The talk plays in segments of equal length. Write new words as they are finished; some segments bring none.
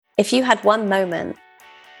If you had one moment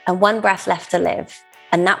and one breath left to live,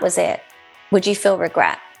 and that was it, would you feel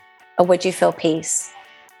regret or would you feel peace?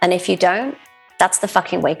 And if you don't, that's the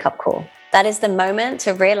fucking wake-up call. That is the moment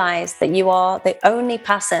to realize that you are the only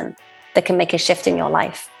person that can make a shift in your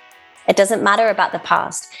life. It doesn't matter about the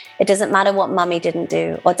past. It doesn't matter what mommy didn't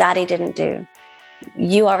do or daddy didn't do.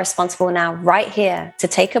 You are responsible now, right here, to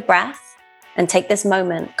take a breath and take this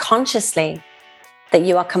moment consciously that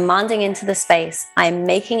you are commanding into the space. I am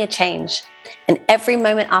making a change. And every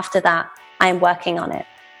moment after that, I am working on it.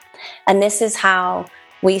 And this is how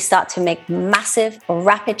we start to make massive,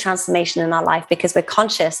 rapid transformation in our life, because we're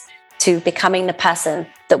conscious to becoming the person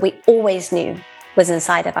that we always knew was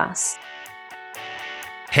inside of us.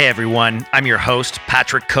 Hey everyone, I'm your host,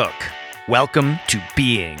 Patrick Cook. Welcome to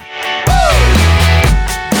Being.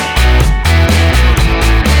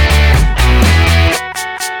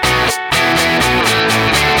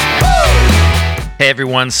 Hey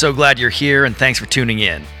everyone, so glad you're here and thanks for tuning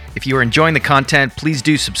in. If you are enjoying the content, please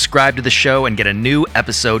do subscribe to the show and get a new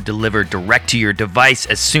episode delivered direct to your device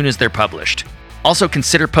as soon as they're published. Also,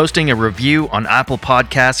 consider posting a review on Apple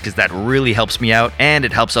Podcasts because that really helps me out and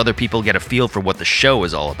it helps other people get a feel for what the show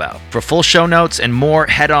is all about. For full show notes and more,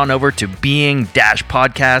 head on over to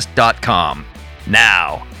being-podcast.com.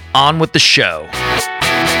 Now, on with the show.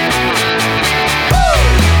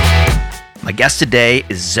 My guest today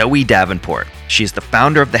is Zoe Davenport. She is the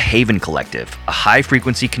founder of the Haven Collective, a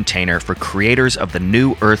high-frequency container for creators of the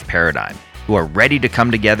New Earth paradigm, who are ready to come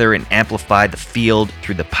together and amplify the field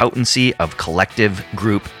through the potency of collective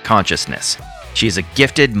group consciousness. She is a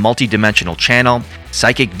gifted, multidimensional channel,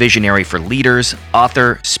 psychic visionary for leaders,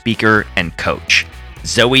 author, speaker, and coach.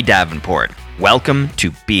 Zoe Davenport, welcome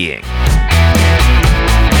to Being.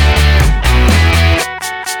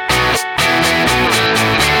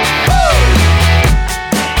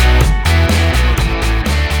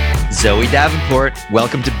 Zoe Davenport,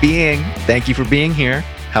 welcome to Being. Thank you for being here.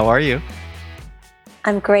 How are you?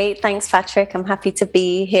 I'm great. Thanks, Patrick. I'm happy to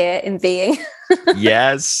be here in Being.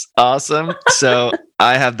 Yes. Awesome. So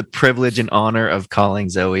I have the privilege and honor of calling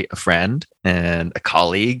Zoe a friend and a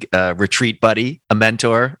colleague, a retreat buddy, a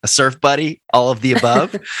mentor, a surf buddy, all of the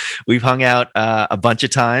above. We've hung out a bunch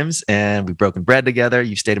of times and we've broken bread together.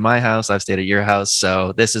 You've stayed at my house. I've stayed at your house.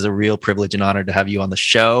 So this is a real privilege and honor to have you on the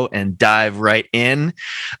show and dive right in.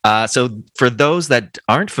 So for those that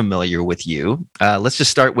aren't familiar with you, let's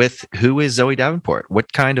just start with, who is Zoe Davenport?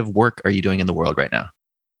 What kind of work are you doing in the world right now?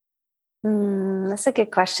 That's a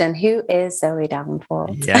good question. Who is Zoe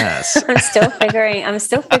Davenport? Yes. I'm still figuring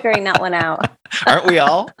that one out. Aren't we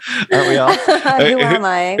all? Who am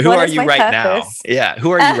I? Who What are is you my right purpose? now? Yeah.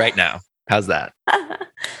 Who are you right now? How's that?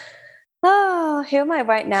 Oh, who am I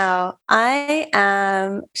right now? I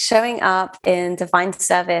am showing up in divine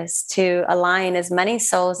service to align as many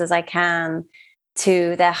souls as I can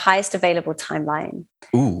to their highest available timeline.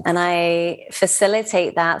 Ooh. And I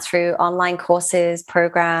facilitate that through online courses,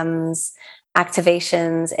 programs,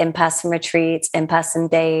 activations, in-person retreats, in-person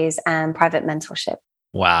days, and private mentorship.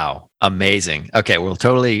 Wow. Amazing. Okay. We're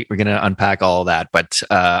going to unpack all of that, but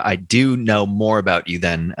I do know more about you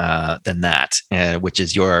than that, which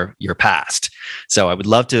is your past. So I would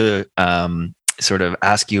love to sort of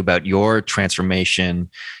ask you about your transformation,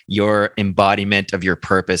 your embodiment of your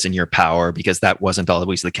purpose and your power, because that wasn't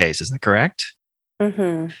always the case. Is that correct?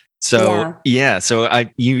 Mm-hmm. So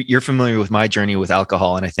you're familiar with my journey with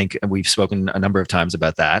alcohol, and I think we've spoken a number of times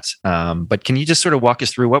about that. But can you just sort of walk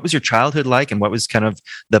us through what was your childhood like, and what was kind of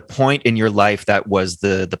the point in your life that was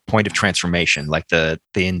the point of transformation, like the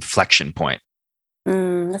inflection point?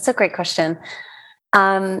 That's a great question.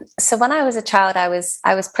 So when I was a child, I was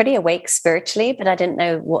pretty awake spiritually, but I didn't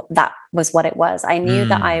know what it was. I knew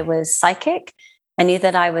that I was psychic. I knew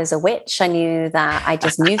that I was a witch. I knew that I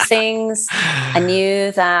just knew things. I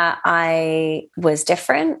knew that I was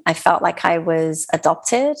different. I felt like I was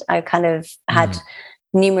adopted. I kind of had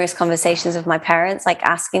numerous conversations with my parents, like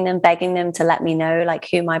asking them, begging them to let me know like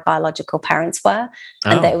who my biological parents were,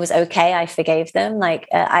 and that it was okay. I forgave them. Like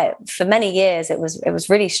for many years, it was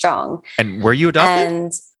really strong. And were you adopted?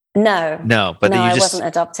 And I wasn't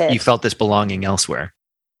adopted. You felt this belonging elsewhere.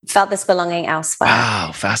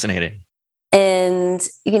 Wow, fascinating. And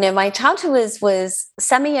my childhood was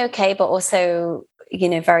semi-okay, but also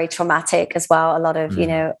very traumatic as well. A lot of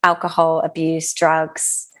alcohol abuse,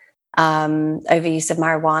 drugs, overuse of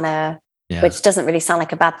marijuana, which doesn't really sound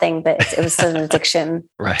like a bad thing, but it was still an addiction.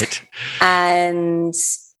 Right. And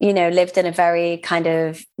lived in a very kind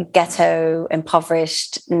of ghetto,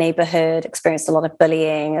 impoverished neighborhood, experienced a lot of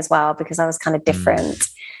bullying as well because I was kind of different.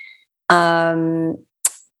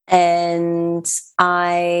 And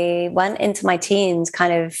I went into my teens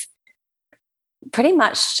kind of pretty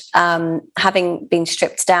much having been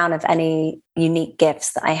stripped down of any unique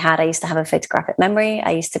gifts that I had. I used to have a photographic memory.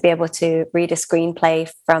 I used to be able to read a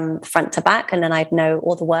screenplay from front to back, and then I'd know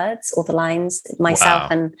all the words, all the lines,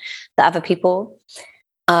 myself and the other people.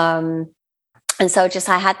 And so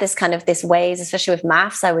I had this ways, especially with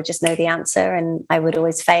maths, I would just know the answer and I would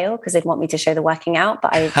always fail because they'd want me to show the working out,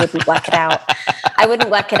 but I wouldn't work it out. I wouldn't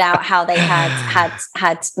work it out how they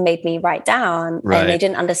had made me write down. Right. And they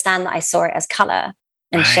didn't understand that I saw it as color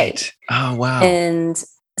and shape. Oh, wow. And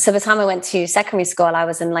so by the time I went to secondary school, I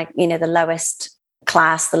was in the lowest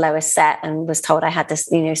class, the lowest set, and was told I had this,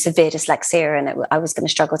 severe dyslexia and I was going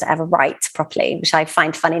to struggle to ever write properly, which I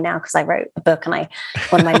find funny now because I wrote a book and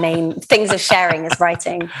one of my main things of sharing is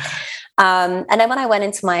writing. And then when I went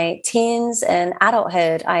into my teens and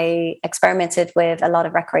adulthood, I experimented with a lot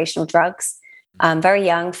of recreational drugs. Very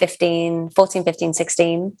young, 14, 15,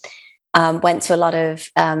 16. Went to a lot of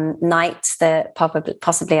nights that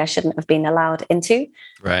possibly I shouldn't have been allowed into.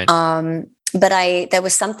 Right. But there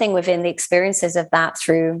was something within the experiences of that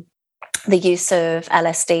through the use of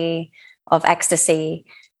LSD, of ecstasy,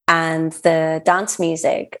 and the dance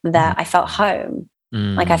music that I felt home.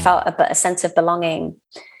 Like I felt a sense of belonging.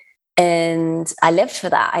 And I lived for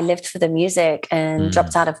that. I lived for the music and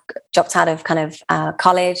dropped out of kind of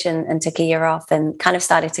college and took a year off and kind of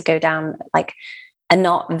started to go down like a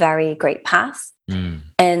not very great path.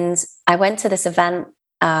 And I went to this event,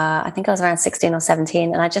 I think I was around 16 or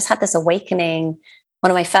 17, and I just had this awakening,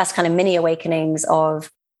 one of my first kind of mini awakenings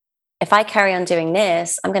of, if I carry on doing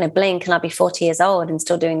this, I'm going to blink and I'll be 40 years old and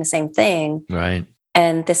still doing the same thing. Right.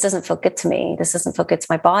 And this doesn't feel good to me. This doesn't feel good to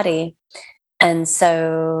my body. And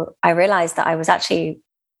so I realized that I was actually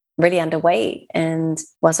really underweight and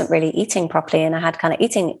wasn't really eating properly. And I had kind of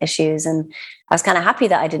eating issues. And I was kind of happy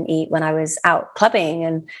that I didn't eat when I was out clubbing.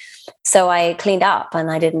 And so I cleaned up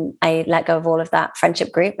and I let go of all of that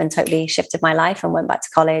friendship group and totally shifted my life and went back to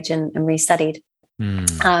college and restudied.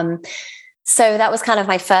 So that was kind of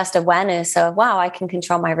my first awareness of, wow, I can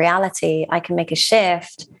control my reality. I can make a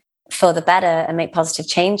shift for the better and make positive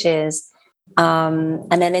changes.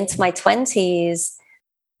 And then into my 20s,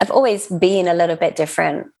 I've always been a little bit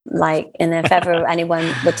different. Like, and if ever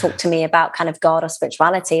anyone would talk to me about kind of God or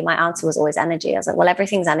spirituality, my answer was always energy. I was like, well,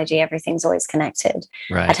 everything's energy. Everything's always connected.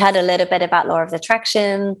 Right. I'd heard a little bit about law of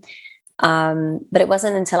attraction. But it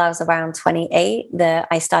wasn't until I was around 28 that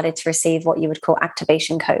I started to receive what you would call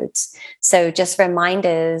activation codes. So just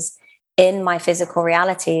reminders in my physical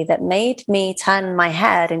reality that made me turn my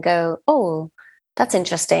head and go, oh, that's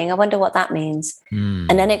interesting. I wonder what that means. And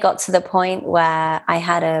then it got to the point where I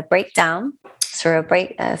had a breakdown through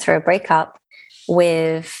a breakup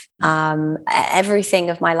with everything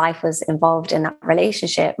of my life was involved in that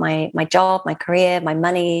relationship. My job, my career, my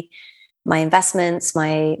money, my investments,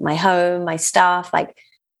 my home, my stuff.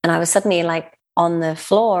 And I was suddenly like on the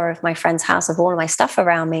floor of my friend's house with all of my stuff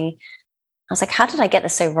around me. I was like, how did I get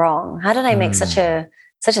this so wrong? How did I make such a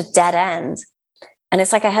dead end? And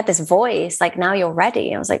it's like I had this voice, like, now you're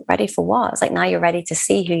ready. I was like, ready for what? It's like, now you're ready to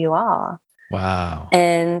see who you are. Wow.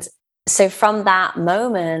 And so from that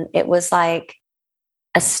moment, it was like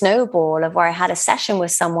a snowball of where I had a session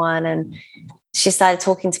with someone and she started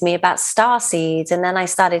talking to me about star seeds. And then I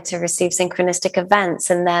started to receive synchronistic events.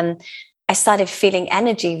 And then I started feeling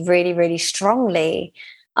energy really, really strongly.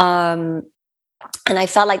 And I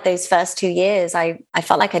felt like those first 2 years, I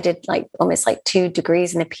felt like I did like almost like 2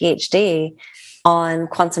 degrees and a PhD on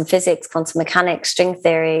quantum physics, quantum mechanics, string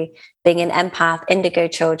theory, being an empath, indigo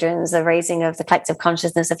children's, the raising of the collective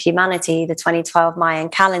consciousness of humanity, the 2012 Mayan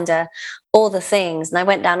calendar, all the things. And I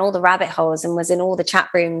went down all the rabbit holes and was in all the chat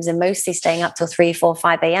rooms and mostly staying up till 3, 4,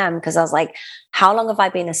 5 a.m. because I was like, how long have I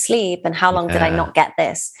been asleep and how long did I not get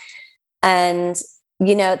this? And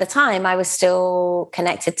at the time I was still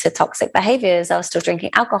connected to toxic behaviors. I was still drinking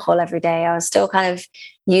alcohol every day. I was still kind of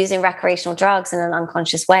using recreational drugs in an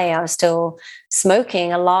unconscious way. I was still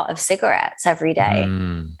smoking a lot of cigarettes every day.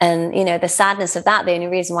 And, the sadness of that, the only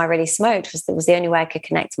reason why I really smoked was it was the only way I could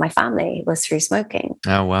connect to my family was through smoking.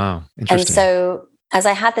 Oh, wow. Interesting. And so as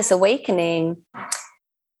I had this awakening,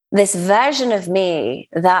 this version of me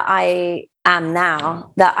that I am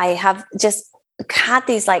now, that I have just had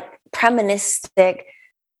these like premoninistic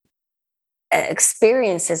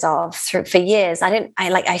experiences of for years.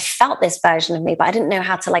 I felt this version of me, but I didn't know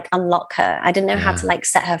how to like unlock her. I didn't know how to like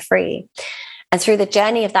set her free. And through the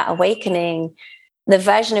journey of that awakening, the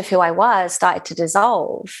version of who I was started to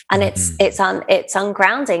dissolve. And it's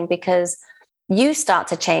ungrounding because you start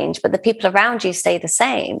to change, but the people around you stay the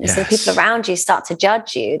same. Yes. So the people around you start to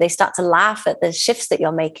judge you. They start to laugh at the shifts that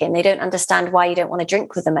you're making. They don't understand why you don't want to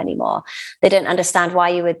drink with them anymore. They don't understand why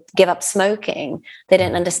you would give up smoking. They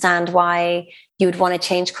don't understand why you would want to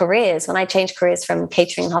change careers. When I changed careers from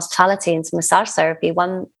catering and hospitality into massage therapy,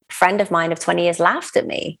 one friend of mine of 20 years laughed at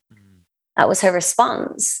me. That was her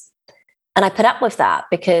response. And I put up with that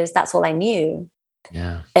because that's all I knew.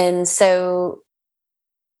 Yeah. And so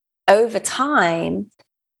over time,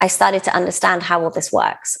 I started to understand how all this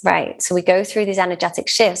works, right? So we go through these energetic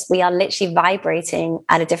shifts. We are literally vibrating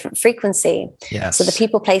at a different frequency. Yes. So the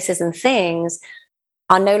people, places, and things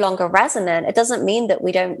are no longer resonant. It doesn't mean that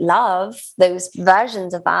we don't love those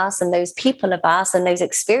versions of us and those people of us and those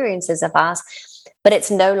experiences of us, but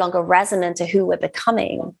it's no longer resonant to who we're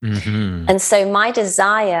becoming. Mm-hmm. And so my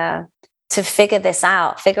desire to figure this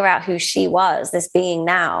out, figure out who she was, this being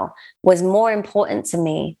now, was more important to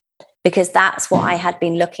me because that's what I had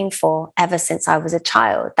been looking for ever since I was a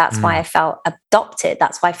child. That's why I felt adopted.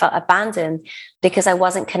 That's why I felt abandoned, because I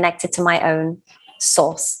wasn't connected to my own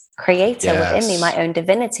source creator within me, my own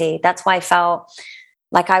divinity. That's why I felt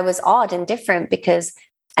like I was odd and different, because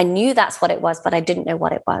I knew that's what it was, but I didn't know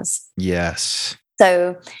what it was. Yes.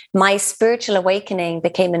 So my spiritual awakening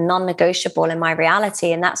became a non-negotiable in my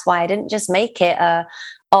reality. And that's why I didn't just make it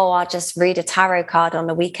I'll just read a tarot card on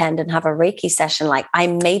the weekend and have a Reiki session. Like, I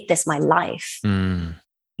made this my life, and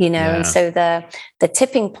so the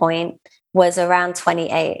tipping point was around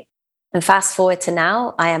 28. And fast forward to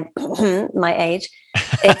now, I am my age.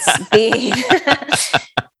 It's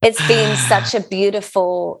been such a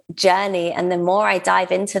beautiful journey. And the more I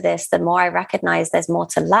dive into this, the more I recognize there's more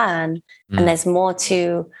to learn and there's more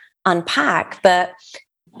to unpack. But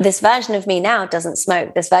this version of me now doesn't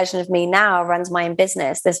smoke. This version of me now runs my own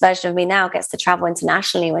business. This version of me now gets to travel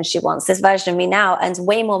internationally when she wants. This version of me now earns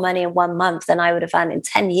way more money in 1 month than I would have earned in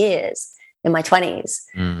 10 years in my 20s.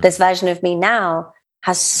 This version of me now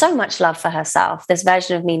has so much love for herself. This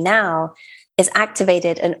version of me now is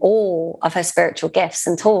activated in all of her spiritual gifts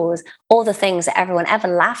and tools. All the things that everyone ever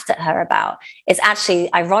laughed at her about, it's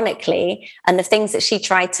actually, ironically, and the things that she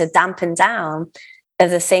tried to dampen down are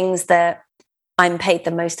the things that I'm paid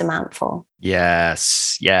the most amount for.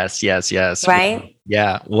 Yes. Right?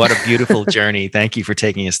 Yeah. What a beautiful journey. Thank you for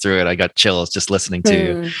taking us through it. I got chills just listening to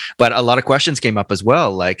you. But a lot of questions came up as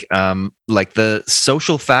well, like the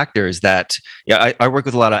social factors that, I work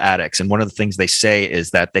with a lot of addicts. And one of the things they say is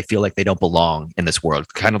that they feel like they don't belong in this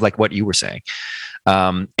world, kind of like what you were saying.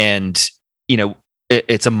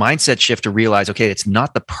 It's a mindset shift to realize, okay, it's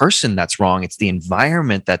not the person that's wrong. It's the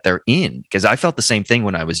environment that they're in. Because I felt the same thing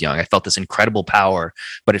when I was young. I felt this incredible power,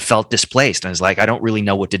 but it felt displaced. And I was like, I don't really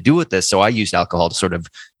know what to do with this. So I used alcohol to sort of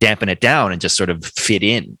dampen it down and just sort of fit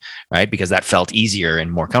in, right? Because that felt easier and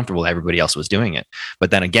more comfortable. Everybody else was doing it.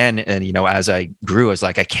 But then again, and as I grew, I was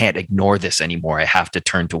like, I can't ignore this anymore. I have to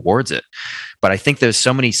turn towards it. But I think there's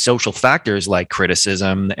so many social factors like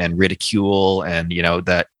criticism and ridicule and,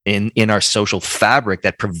 that in our social fabric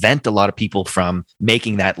that prevent a lot of people from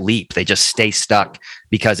making that leap. They just stay stuck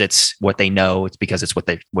because it's what they know. It's because it's what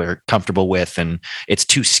we're comfortable with. And it's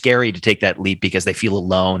too scary to take that leap because they feel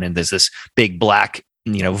alone. And there's this big black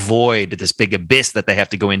void, this big abyss that they have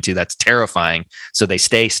to go into that's terrifying. So they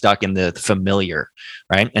stay stuck in the familiar,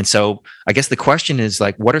 right? And so I guess the question is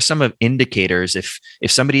like, what are some of indicators if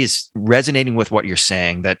somebody is resonating with what you're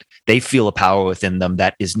saying, that they feel a power within them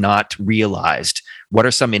that is not realized? What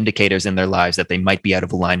are some indicators in their lives that they might be out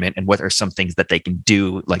of alignment? And what are some things that they can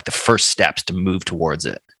do, like the first steps to move towards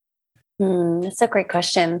it? That's a great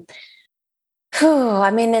question.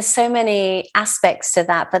 There's so many aspects to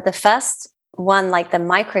that, but the first one, like the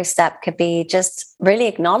micro step, could be just really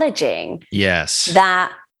acknowledging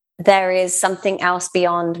that there is something else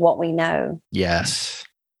beyond what we know. Yes.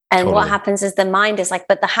 And totally. What happens is the mind is like,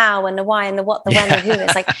 but the how and the why and the what, the when, the who.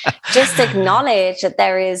 It's like, just acknowledge that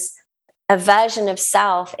there is a version of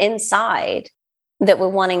self inside that we're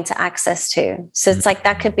wanting to access to. So it's like,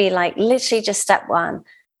 that could be like literally just step one.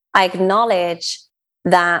 I acknowledge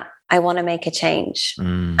that I want to make a change.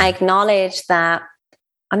 I acknowledge that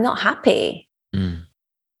I'm not happy.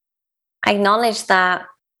 I acknowledge that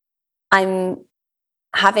I'm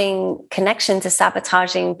having connection to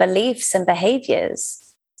sabotaging beliefs and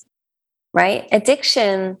behaviors, right?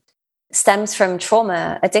 Addiction stems from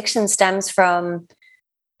trauma. Addiction stems from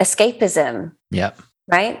escapism. Yep.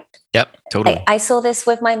 Right? Yep, totally. I saw this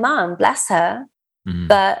with my mom, bless her.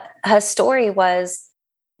 But her story was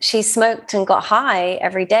she smoked and got high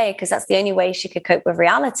every day because that's the only way she could cope with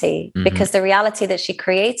reality, because the reality that she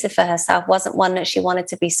created for herself wasn't one that she wanted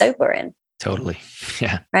to be sober in. Totally.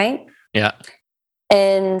 Yeah. Right? Yeah.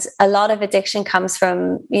 And a lot of addiction comes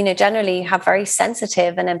from, generally you have very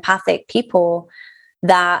sensitive and empathic people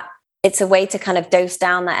that it's a way to kind of dose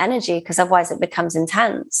down that energy, because otherwise it becomes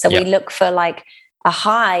intense. So we look for like a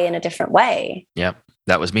high in a different way. Yeah,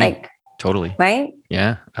 that was me. Totally. Right?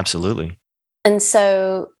 Yeah, absolutely. And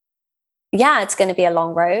so, yeah, it's going to be a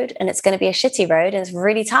long road, and it's going to be a shitty road, and it's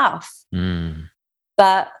really tough.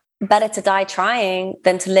 But better to die trying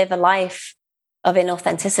than to live a life of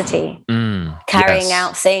inauthenticity, carrying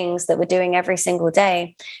out things that we're doing every single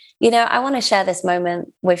day. I want to share this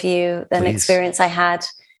moment with you, an experience I had.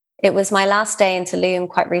 It was my last day in Tulum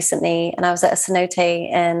quite recently, and I was at a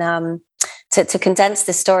cenote, and to condense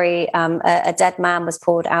this story, a dead man was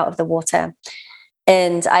pulled out of the water.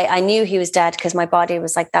 And I knew he was dead because my body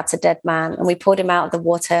was like, that's a dead man. And we pulled him out of the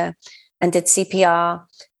water and did CPR.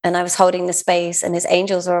 And I was holding the space, and his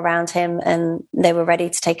angels were around him, and they were ready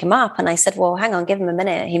to take him up. And I said, well, hang on, give him a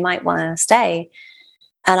minute. He might want to stay.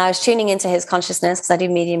 And I was tuning into his consciousness because I do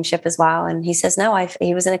mediumship as well. And he says, no,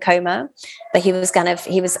 he was in a coma, but he was kind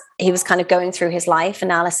of going through his life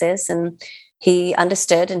analysis, and he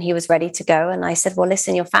understood, and he was ready to go. And I said, well,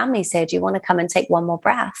 listen, your family's here. Do you want to come and take one more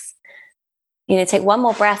breath? Take one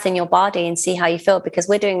more breath in your body and see how you feel, because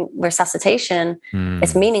we're doing resuscitation.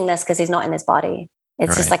 It's meaningless because he's not in his body.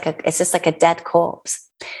 It's just like a dead corpse.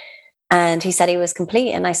 And he said he was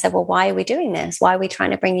complete. And I said, well, why are we doing this? Why are we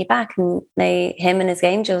trying to bring you back? And him and his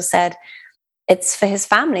angels said, it's for his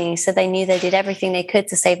family. So they knew they did everything they could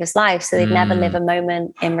to save his life. So they'd never live a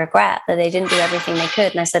moment in regret that they didn't do everything they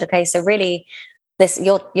could. And I said, okay, so really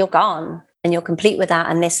you're gone. And you're complete with that,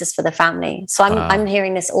 and this is for the family. So I'm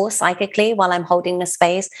hearing this all psychically while I'm holding the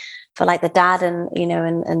space for like the dad and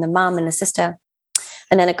and the mom and the sister.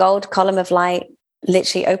 And then a gold column of light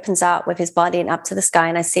literally opens up with his body and up to the sky,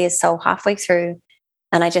 and I see his soul halfway through.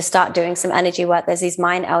 And I just start doing some energy work. There's these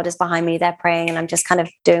mind elders behind me, they're praying, and I'm just kind of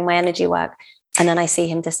doing my energy work. And then I see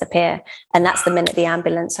him disappear. And that's the minute the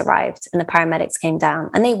ambulance arrived and the paramedics came down,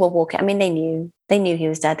 and they were walking. I mean, they knew he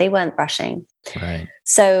was dead. They weren't rushing. Right.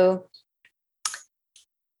 So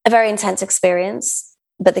a very intense experience,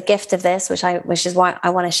 but the gift of this, which is why I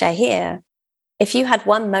want to share here, if you had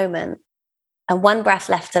one moment and one breath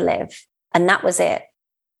left to live, and that was it,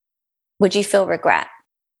 would you feel regret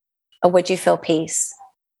or would you feel peace?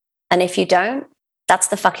 And if you don't, that's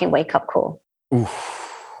the fucking wake up call.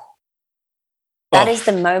 That is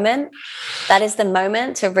the moment. That is the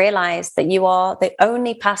moment to realize that you are the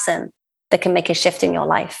only person that can make a shift in your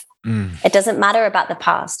life. It doesn't matter about the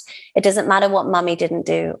past. It doesn't matter what mommy didn't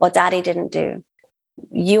do or daddy didn't do.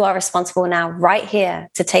 You are responsible now, right here,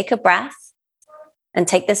 to take a breath and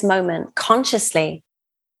take this moment consciously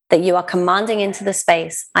that you are commanding into the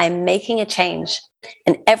space. I am making a change.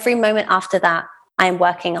 And every moment after that, I am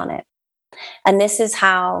working on it. And this is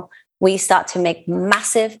how we start to make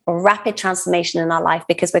massive, rapid transformation in our life,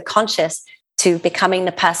 because we're conscious to becoming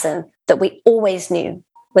the person that we always knew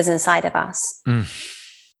was inside of us.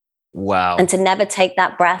 Wow. And to never take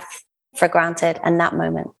that breath for granted and that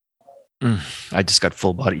moment. I just got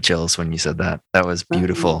full body chills when you said that. That was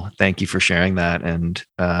beautiful. Thank you for sharing that. And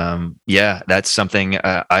that's something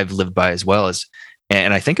I've lived by as well.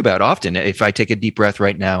 And I think about often, if I take a deep breath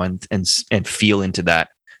right now and feel into that,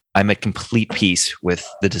 I'm at complete peace with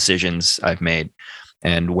the decisions I've made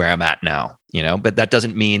and where I'm at now, but that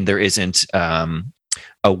doesn't mean there isn't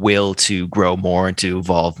a will to grow more and to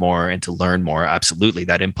evolve more and to learn more. Absolutely.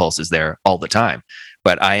 That impulse is there all the time.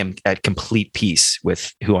 But I am at complete peace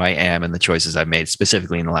with who I am and the choices I've made,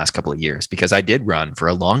 specifically in the last couple of years, because I did run for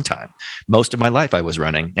a long time. Most of my life I was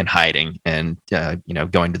running and hiding and,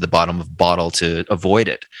 going to the bottom of a bottle to avoid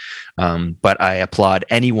it. But I applaud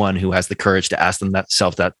anyone who has the courage to ask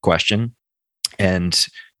themselves that question and,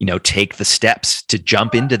 take the steps to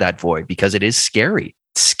jump into that void, because it is scary.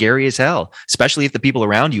 Scary as hell, especially if the people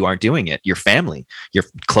around you aren't doing it. Your family, your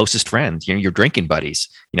closest friends, your drinking buddies,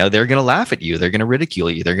 they're going to laugh at you. They're going to ridicule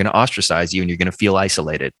you. They're going to ostracize you, and you're going to feel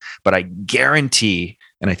isolated. But I guarantee,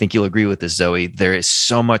 and I think you'll agree with this, Zoe, there is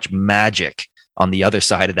so much magic on the other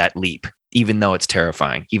side of that leap, even though it's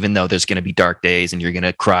terrifying, even though there's going to be dark days and you're going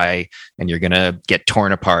to cry and you're going to get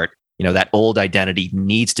torn apart. That old identity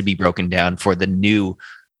needs to be broken down for the new,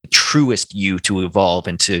 truest you to evolve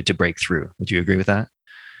and to break through. Would you agree with that?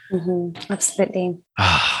 Absolutely.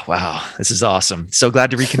 Oh, wow. This is awesome. So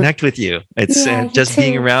glad to reconnect with you. It's just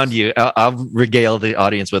being around you. I'll regale the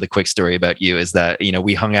audience with a quick story about you, is that,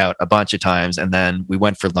 we hung out a bunch of times and then we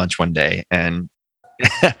went for lunch one day and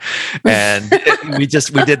and we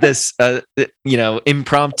did this,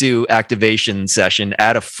 impromptu activation session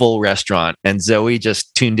at a full restaurant. And Zoe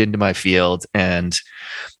just tuned into my field and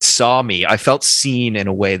saw me. I felt seen in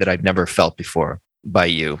a way that I've never felt before. by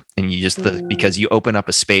you, and you just because you open up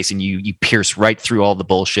a space and you pierce right through all the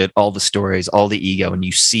bullshit, all the stories, all the ego, and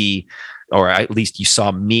you see, or at least you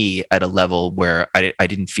saw me at a level where I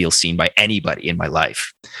didn't feel seen by anybody in my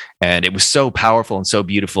life. And it was so powerful and so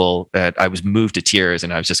beautiful that I was moved to tears,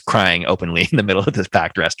 and I was just crying openly in the middle of this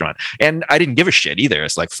packed restaurant. And I didn't give a shit either.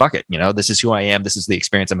 It's like, fuck it, this is who I am. This is the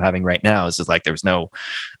experience I'm having right now. This is like, there was no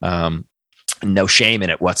shame in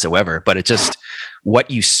it whatsoever, but it just,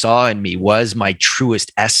 what you saw in me was my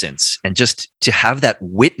truest essence. And just to have that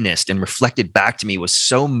witnessed and reflected back to me was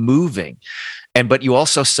so moving. But you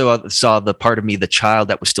also saw the part of me, the child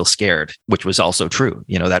that was still scared, which was also true.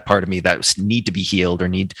 That part of me that was need to be healed or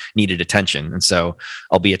needed attention. And so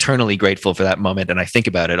I'll be eternally grateful for that moment. And I think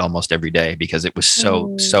about it almost every day because it was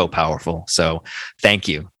so powerful. So thank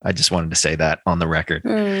you. I just wanted to say that on the record.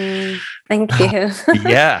 Thank you.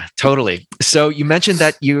 Yeah, totally. So you mentioned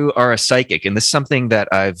that you are a psychic, and this is something that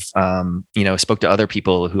I've, spoke to other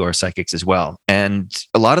people who are psychics as well. And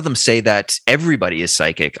a lot of them say that everybody is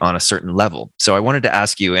psychic on a certain level. So I wanted to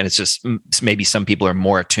ask you, and it's just maybe some people are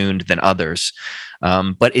more attuned than others,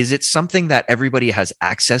 but is it something that everybody has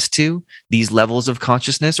access to, these levels of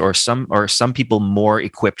consciousness, or some people more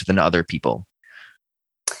equipped than other people?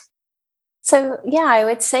 So yeah, I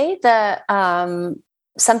would say that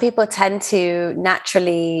some people tend to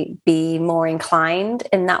naturally be more inclined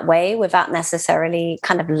in that way without necessarily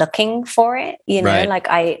kind of looking for it. Right. Like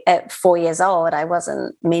at 4 years old, I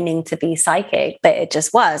wasn't meaning to be psychic, but it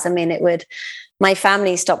just was. I mean, my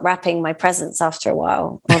family stopped wrapping my presents after a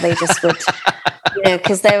while, or they just would,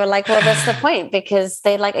 because they were like, well, that's the point, because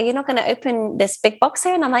they're like, are you not going to open this big box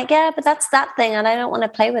here? And I'm like, yeah, but that's that thing. And I don't want to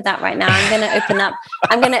play with that right now. I'm going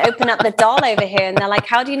to open up the doll over here. And they're like,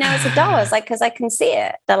 how do you know it's a doll? I was like, because I can see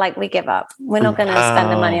it. They're like, we give up. We're not going to spend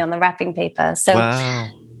the money on the wrapping paper. So,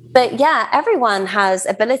 But yeah, everyone has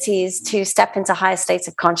abilities to step into higher states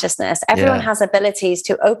of consciousness. Everyone has abilities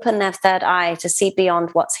to open their third eye to see beyond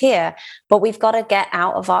what's here. But we've got to get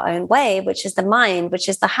out of our own way, which is the mind, which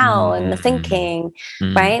is the how and the thinking,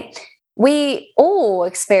 right? We all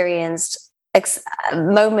experienced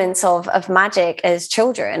moments of magic as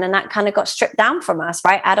children, and that kind of got stripped down from us,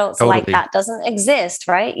 right? Adults like that doesn't exist,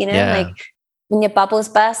 right? Like when your bubbles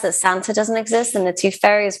burst, that Santa doesn't exist and the tooth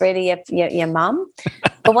fairy is really your mum.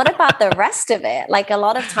 But what about the rest of it? Like a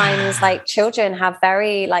lot of times, like children have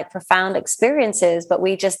very like profound experiences, but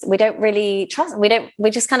we don't really trust.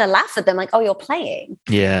 We just kind of laugh at them like, oh, you're playing.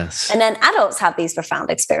 Yes. And then adults have these profound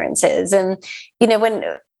experiences. And, when,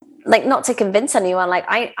 like, not to convince anyone, like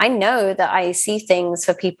I know that I see things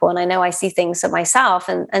for people, and I know I see things for myself.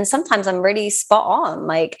 And sometimes I'm really spot on,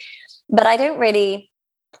 like, but I don't really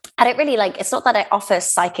like, it's not that I offer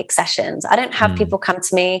psychic sessions. I don't have people come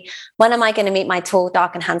to me, when am I going to meet my tall,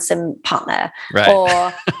 dark and handsome partner? Right.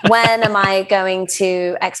 Or when am I going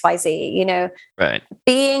to XYZ? Right.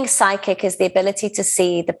 Being psychic is the ability to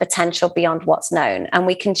see the potential beyond what's known. And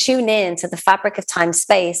we can tune in to the fabric of time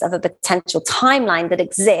space of a potential timeline that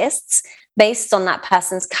exists based on that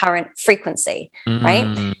person's current frequency,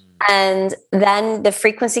 right? And then the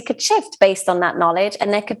frequency could shift based on that knowledge,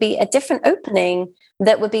 and there could be a different opening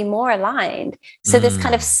that would be more aligned. So this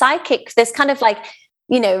kind of psychic, this kind of like,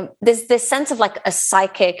 there's this sense of like a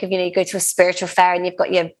psychic of, you go to a spiritual fair and you've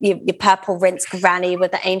got your purple rinse granny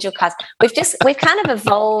with the angel cards. We've kind of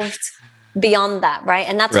evolved beyond that, right?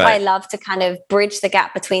 And that's why I love to kind of bridge the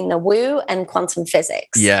gap between the woo and quantum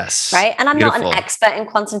physics. Yes. Right. And I'm not an expert in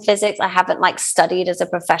quantum physics. I haven't like studied as a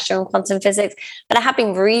professional in quantum physics, but I have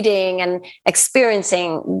been reading and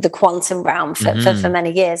experiencing the quantum realm for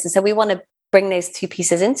many years. And so we want to bring those two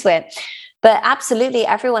pieces into it. But absolutely,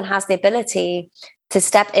 everyone has the ability to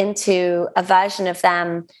step into a version of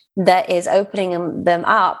them that is opening them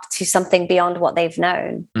up to something beyond what they've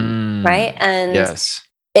known. Right. And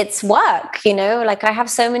it's work, like I have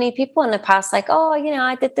so many people in the past, like, oh,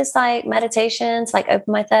 I did this like meditation to like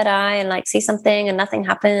open my third eye and like see something and nothing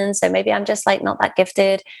happened. So maybe I'm just like not that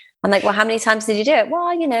gifted. I'm like, well, how many times did you do it? Well,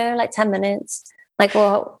 like 10 minutes. Like,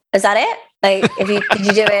 well, is that it? Like, did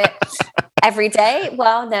you do it every day?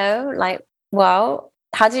 Well, no. Like, well,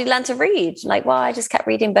 how did you learn to read? Like, well, I just kept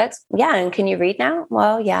reading books. Yeah. And can you read now?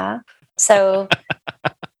 Well, yeah. So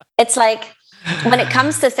it's like, when it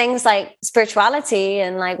comes to things like spirituality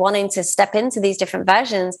and like wanting to step into these different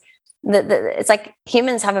versions, it's like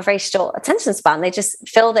humans have a very short attention span. They just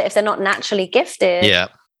feel that if they're not naturally gifted,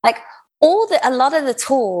 like a lot of the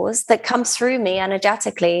tools that come through me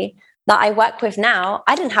energetically that I work with now,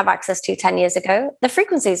 I didn't have access to 10 years ago. The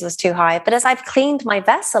frequencies was too high, but as I've cleaned my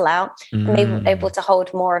vessel out, I'm able to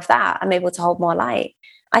hold more of that. I'm able to hold more light.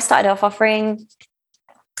 I started off offering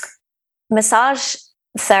massage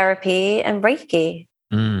therapy, and Reiki.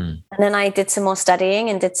 Mm. And then I did some more studying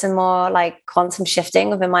and did some more like quantum shifting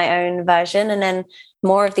within my own version. And then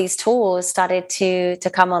more of these tools started to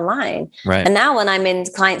come online. Right. And now when I'm in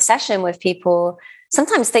client session with people,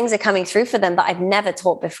 sometimes things are coming through for them that I've never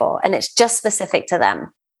taught before. And it's just specific to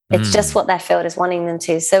them. It's just what their field is wanting them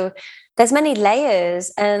to. So there's many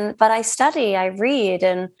layers, but I study, I read,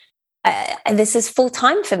 and this is full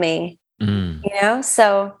time for me,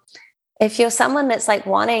 So if you're someone that's like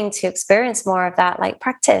wanting to experience more of that, like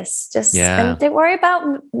practice, and don't worry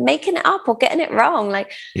about making it up or getting it wrong.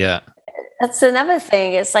 Like, that's another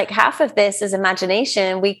thing. It's like half of this is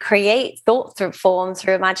imagination. We create thought form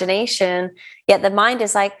through imagination, yet the mind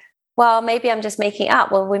is like, well, maybe I'm just making it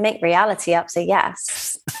up. Well, we make reality up. So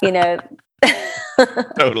yes,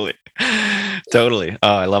 Totally.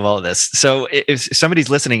 Oh, I love all of this. So if somebody's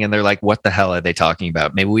listening and they're like, what the hell are they talking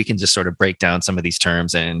about? Maybe we can just sort of break down some of these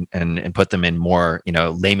terms and put them in more,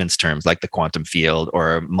 layman's terms, like the quantum field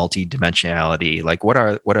or multidimensionality. Like what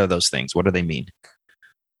are those things? What do they mean?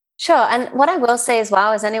 Sure. And what I will say as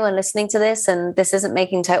well is anyone listening to this and this isn't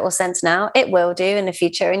making total sense now, it will do in the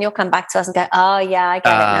future. And you'll come back to us and go, oh yeah, I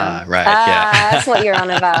get it now. Right. Yeah. That's what you're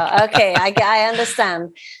on about. Okay. I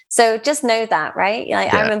understand. So just know that, right?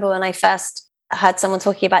 Like, I remember when I first heard someone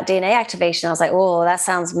talking about DNA activation, I was like, oh, that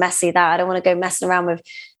sounds messy. I don't want to go messing around with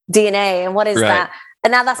DNA. And what is that?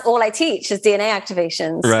 And now that's all I teach is DNA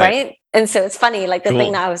activations, right? And so it's funny, like the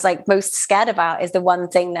thing that I was like most scared about is the one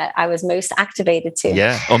thing that I was most activated to.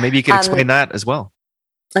 Yeah. Or maybe you could explain that as well.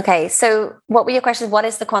 Okay. So what were your questions? What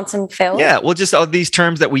is the quantum field? Yeah. Well, just all these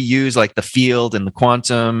terms that we use, like the field and the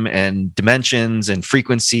quantum and dimensions and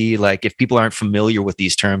frequency. Like if people aren't familiar with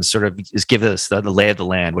these terms, sort of just give us the lay of the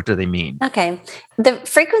land. What do they mean? Okay. The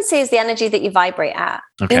frequency is the energy that you vibrate at.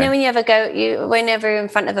 Okay. When you ever whenever you're in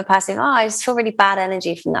front of a person, I just feel really bad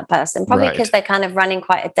energy from that person. Probably because they're kind of running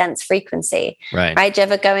quite a dense frequency. Right. Do you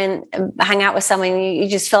ever go in and hang out with someone, you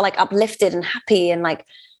just feel like uplifted and happy and like,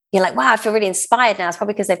 you're like, wow, I feel really inspired now. It's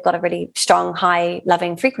probably because they've got a really strong, high,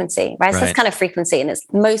 loving frequency, right? So that's kind of frequency in its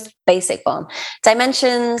most basic form.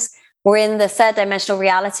 Dimensions, we're in the third dimensional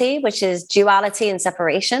reality, which is duality and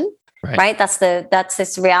separation, right? That's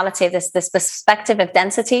this reality of this perspective of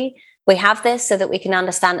density. We have this so that we can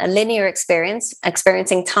understand a linear experience,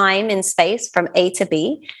 experiencing time in space from A to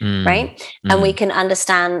B, right? And we can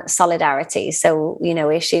understand solidarity. So, we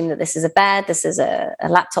assume that this is a bed, this is a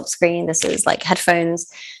laptop screen, this is like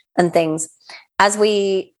headphones and things. As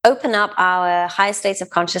we open up our higher states of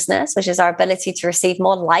consciousness, which is our ability to receive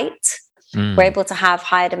more light, we're able to have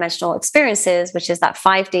higher dimensional experiences, which is that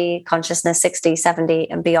 5D consciousness, 6D, 7D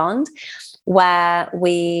and beyond, where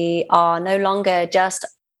we are no longer just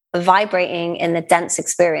vibrating in the dense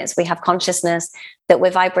experience. We have consciousness that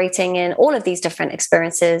we're vibrating in all of these different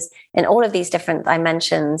experiences, in all of these different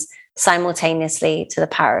dimensions simultaneously to the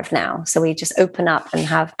power of now. So we just open up and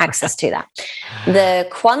have access to that. The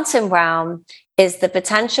quantum realm is the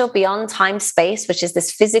potential beyond time space, which is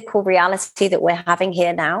this physical reality that we're having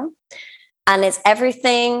here now. And it's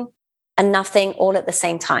everything and nothing all at the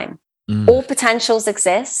same time. All potentials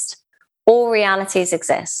exist, all realities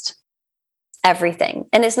exist. Everything.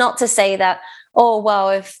 And it's not to say that, oh,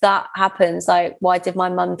 well, if that happens, like, why did my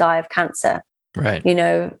mum die of cancer? Right.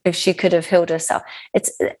 If she could have healed herself.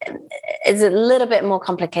 It's a little bit more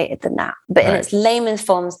complicated than that. But in its layman's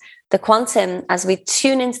forms, the quantum, as we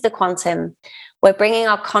tune into the quantum, we're bringing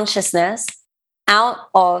our consciousness out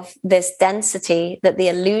of this density, that the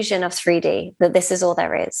illusion of 3D, that this is all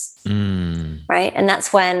there is. Right. And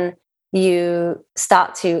that's when you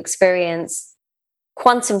start to experience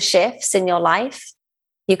quantum shifts in your life.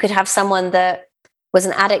 You could have someone that was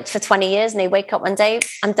an addict for 20 years and they wake up one day,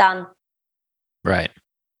 I'm done. Right.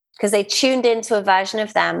 Because they tuned into a version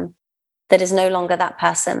of them that is no longer that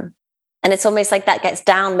person. And it's almost like that gets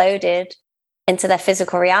downloaded into their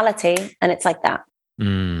physical reality. And it's like that.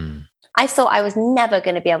 I thought I was never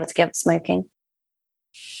going to be able to give up smoking.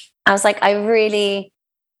 I was like, I really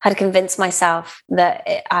had convinced myself that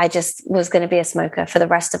I just was going to be a smoker for the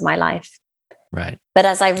rest of my life. Right. But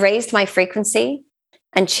as I raised my frequency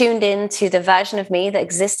and tuned into the version of me that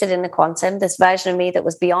existed in the quantum, this version of me that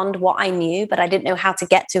was beyond what I knew, but I didn't know how to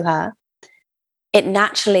get to her, it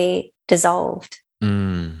naturally dissolved.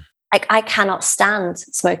 I cannot stand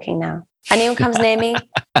smoking now. Anyone comes near me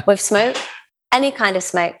with smoke, any kind of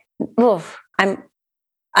smoke, I'm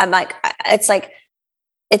like, it's like,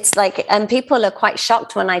 and people are quite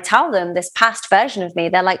shocked when I tell them this past version of me.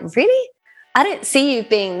 They're like, really? I didn't see you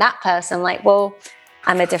being that person. Like, well,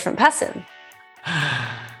 I'm a different person.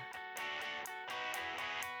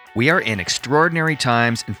 We are in extraordinary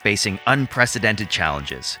times and facing unprecedented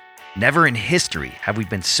challenges. Never in history have we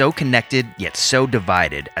been so connected yet so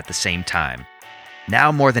divided at the same time.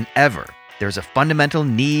 Now more than ever, there's a fundamental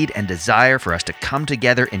need and desire for us to come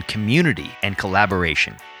together in community and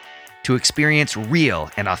collaboration, to experience real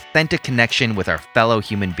and authentic connection with our fellow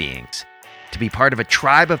human beings, to be part of a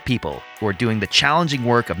tribe of people who are doing the challenging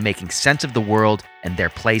work of making sense of the world and their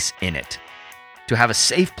place in it, to have a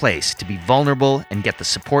safe place to be vulnerable and get the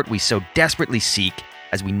support we so desperately seek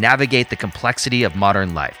as we navigate the complexity of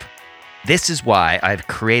modern life. This is why I've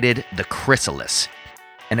created The Chrysalis,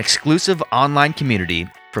 an exclusive online community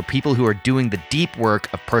for people who are doing the deep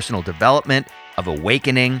work of personal development, of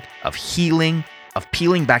awakening, of healing, of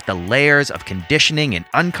peeling back the layers of conditioning and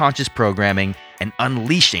unconscious programming and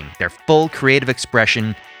unleashing their full creative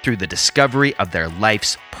expression through the discovery of their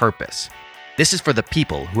life's purpose. This is for the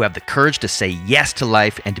people who have the courage to say yes to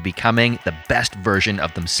life and to becoming the best version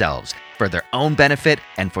of themselves for their own benefit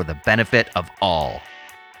and for the benefit of all.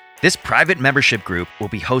 This private membership group will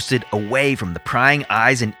be hosted away from the prying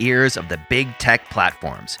eyes and ears of the big tech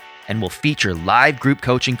platforms and will feature live group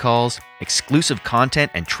coaching calls, exclusive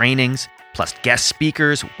content and trainings, plus guest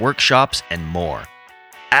speakers, workshops, and more.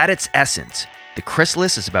 At its essence, The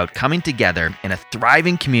Chrysalis is about coming together in a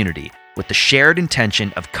thriving community with the shared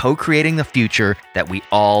intention of co-creating the future that we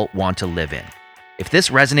all want to live in. If this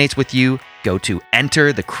resonates with you, go to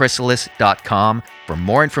enterthechrysalis.com for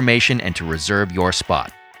more information and to reserve your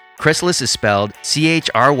spot. Chrysalis is spelled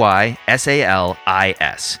CHRYSALIS.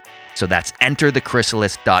 So that's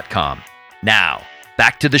enterthechrysalis.com. Now,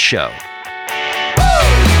 back to the show.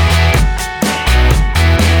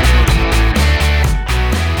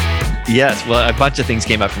 Yes, well, a bunch of things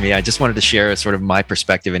came up for me. I just wanted to share sort of my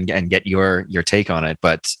perspective and get your take on it.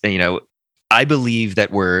 But I believe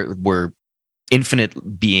that we're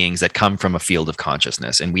infinite beings that come from a field of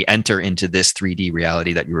consciousness, and we enter into this 3D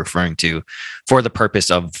reality that you're referring to for the purpose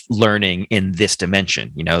of learning in this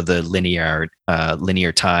dimension. The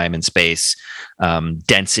linear time and space,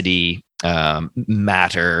 density,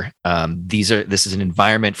 matter. This is an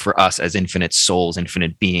environment for us as infinite souls,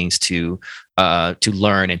 infinite beings to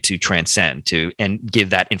learn and to transcend, and give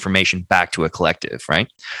that information back to a collective, right?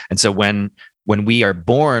 And so when we are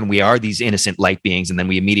born, we are these innocent light beings, and then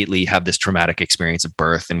we immediately have this traumatic experience of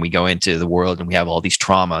birth, and we go into the world and we have all these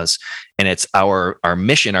traumas, and it's our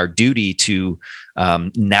mission, our duty to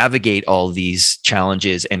navigate all these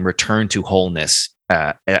challenges and return to wholeness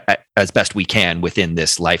as best we can within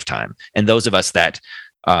this lifetime. And those of us that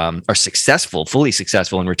are fully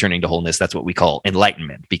successful in returning to wholeness, that's what we call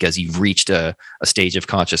enlightenment, because you've reached a stage of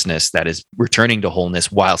consciousness that is returning to wholeness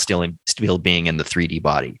while still being in the 3D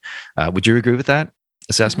body. Would you agree with that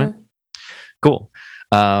assessment? Mm-hmm. Cool.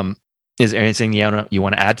 Is there anything you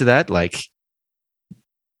want to add to that? Like,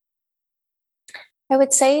 I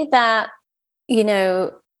would say that,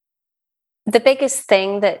 the biggest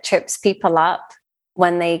thing that trips people up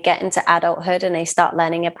when they get into adulthood and they start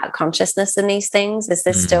learning about consciousness and these things is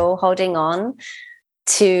they're still holding on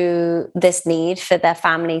to this need for their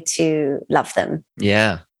family to love them.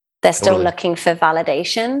 Yeah. They're still looking for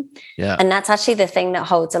validation. Yeah. And that's actually the thing that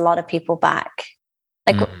holds a lot of people back.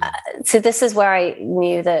 So this is where I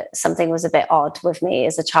knew that something was a bit odd with me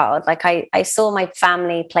as a child. Like I saw my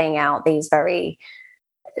family playing out these very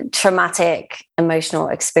traumatic emotional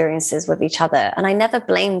experiences with each other, and I never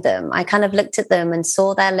blamed them. I kind of looked at them and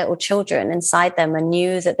saw their little children inside them and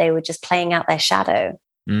knew that they were just playing out their shadow.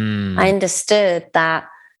 I understood that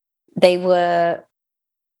they were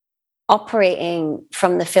operating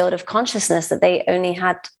from the field of consciousness that they only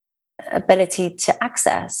had ability to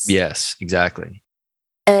access. Yes, exactly.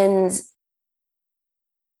 And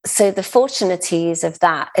so the fortunaties of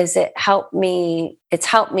that is it's helped me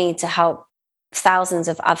to help thousands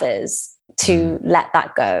of others to let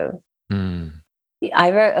that go.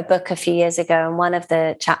 I wrote a book a few years ago, and one of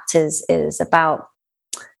the chapters is about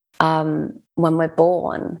when we're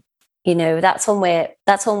born. That's when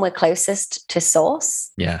we're closest to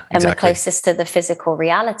source. Yeah, exactly. And we're closest to the physical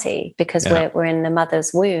reality because we're in the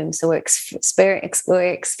mother's womb. So we're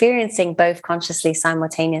experiencing both consciously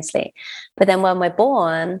simultaneously. But then when we're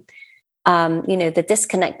born, the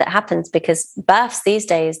disconnect that happens, because births these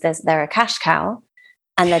days, they're a cash cow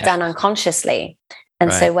and they're done unconsciously.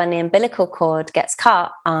 And so when the umbilical cord gets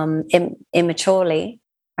cut immaturely,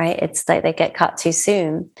 right, it's like they get cut too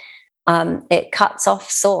soon. It cuts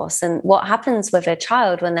off source. And what happens with a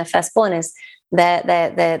child when they're first born is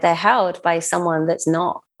they're held by someone that's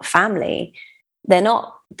not family. They're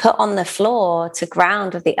not put on the floor to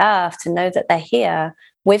ground with the earth to know that they're here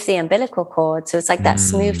with the umbilical cord. So it's like that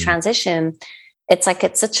smooth transition. It's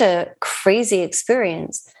such a crazy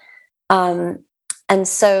experience. And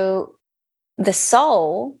so the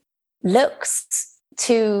soul looks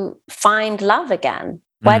to find love again.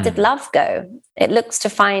 Where did love go? It looks to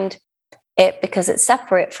find it because it's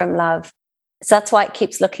separate from love. So that's why it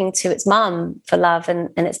keeps looking to its mum for love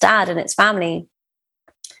and its dad and its family.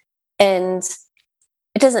 And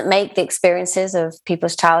it doesn't make the experiences of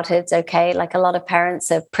people's childhoods okay. Like a lot of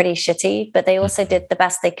parents are pretty shitty, but they also did the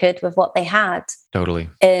best they could with what they had. Totally.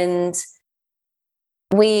 And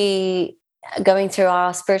we, going through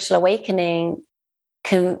our spiritual awakening,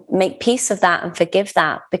 can make peace with that and forgive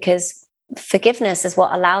that, because forgiveness is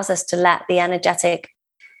what allows us to let the energetic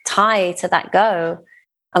tie to that go,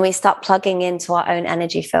 and we start plugging into our own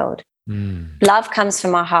energy field. Love comes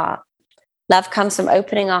from our heart. Love comes from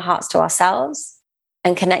opening our hearts to ourselves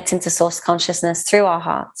and connecting to source consciousness through our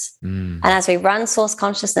hearts. And as we run source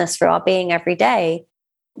consciousness through our being every day,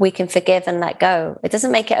 we can forgive and let go. It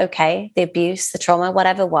doesn't make it okay. The abuse, the trauma,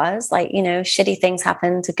 whatever was, like, you know, shitty things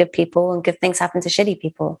happen to good people and good things happen to shitty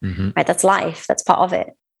people, right? That's life. That's part of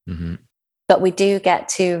it. But we do get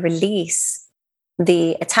to release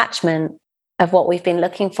the attachment of what we've been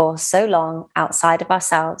looking for so long outside of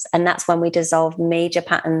ourselves. And that's when we dissolve major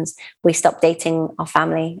patterns. We stop dating our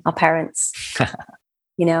family, our parents.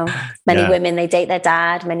 You know, many women, they date their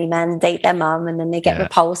dad, many men date their mum, and then they get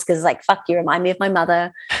repulsed because it's like, fuck, you remind me of my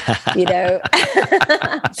mother, you know.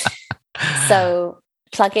 So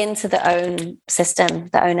plug into the own system,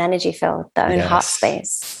 the own energy field, the own heart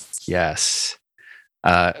space. Yes.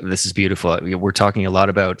 This is beautiful. We're talking a lot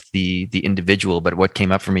about the individual, but what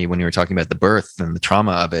came up for me when you were talking about the birth and the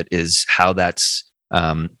trauma of it is how that's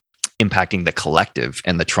impacting the collective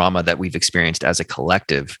and the trauma that we've experienced as a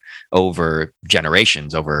collective over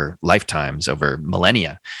generations, over lifetimes, over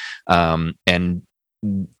millennia. And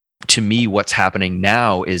to me, what's happening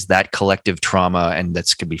now is that collective trauma, and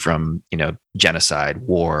that's could be from, you know, genocide,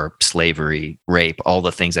 war, slavery, rape, all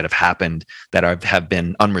the things that have happened that have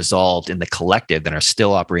been unresolved in the collective that are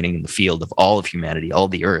still operating in the field of all of humanity, all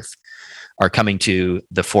the earth, are coming to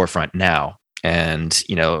the forefront now. And,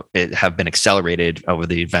 you know, it have been accelerated over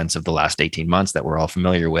the events of the last 18 months that we're all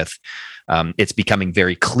familiar with. It's becoming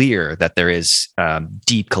very clear that there is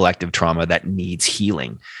deep collective trauma that needs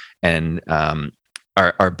healing, and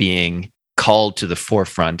are being called to the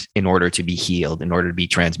forefront in order to be healed, in order to be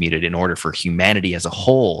transmuted, in order for humanity as a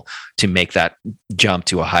whole to make that jump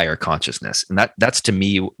to a higher consciousness. And that's to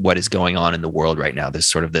me what is going on in the world right now. There's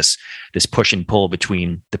sort of this push and pull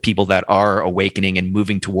between the people that are awakening and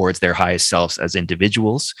moving towards their highest selves as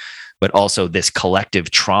individuals, but also this collective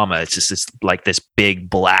trauma. It's just this big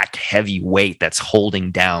black heavy weight that's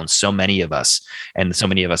holding down so many of us, and so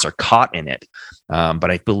many of us are caught in it. But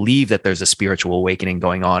I believe that there's a spiritual awakening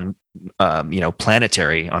going on, on a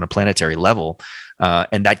planetary level,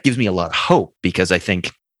 and that gives me a lot of hope, because I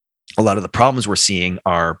think a lot of the problems we're seeing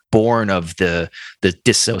are born of the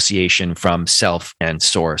dissociation from self and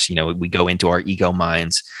source. You know, we go into our ego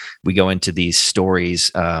minds, we go into these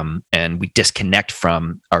stories, and we disconnect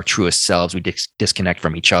from our truest selves. We disconnect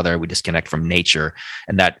from each other. We disconnect from nature,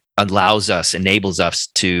 and that enables us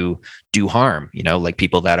to do harm. You know, like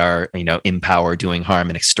people that are, in power, doing harm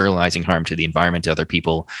and externalizing harm to the environment, to other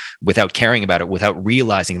people, without caring about it, without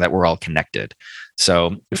realizing that we're all connected.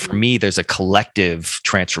 So for me, there's a collective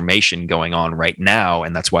transformation going on right now.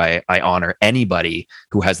 And that's why I honor anybody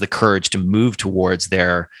who has the courage to move towards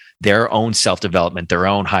their own self-development, their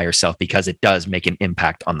own higher self, because it does make an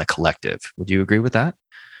impact on the collective. Would you agree with that?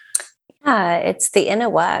 Yeah, it's the inner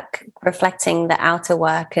work reflecting the outer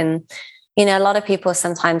work. And, a lot of people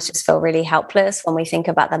sometimes just feel really helpless when we think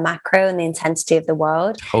about the macro and the intensity of the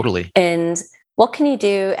world. Totally. And what can you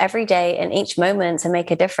do every day in each moment to make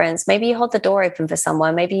a difference? Maybe you hold the door open for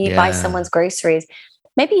someone. Maybe you buy someone's groceries.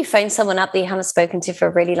 Maybe you phone someone up that you haven't spoken to for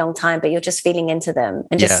a really long time, but you're just feeling into them,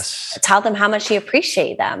 and just tell them how much you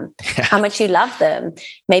appreciate them, how much you love them.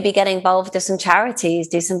 Maybe get involved with some charities,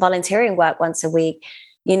 do some volunteering work once a week.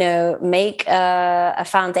 Make a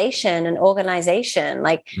foundation, an organization,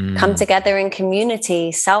 come together in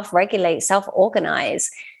community, self-regulate, self-organize,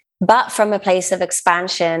 but from a place of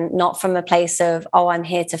expansion, not from a place of, I'm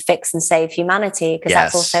here to fix and save humanity, because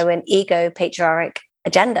that's also an ego patriarchic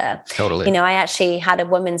agenda. Totally. I actually had a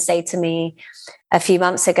woman say to me a few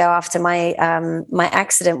months ago after my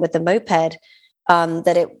accident with the moped,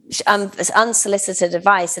 that it was unsolicited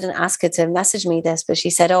advice. I didn't ask her to message me this, but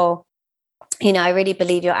she said, I really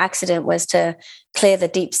believe your accident was to clear the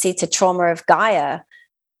deep-seated trauma of Gaia.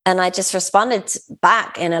 And I just responded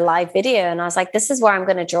back in a live video, and I was like, "This is where I'm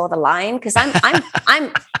going to draw the line, because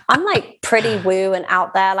I'm like pretty woo and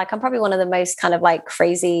out there. Like, I'm probably one of the most kind of like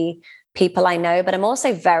crazy people I know, but I'm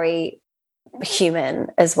also very human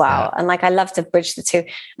as well. And I love to bridge the two.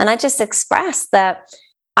 And I just expressed that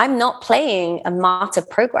I'm not playing a martyr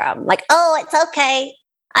program. Like, oh, it's okay.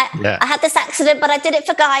 I had this accident, but I did it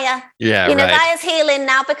for Gaia. Yeah, you know, right. Gaia's healing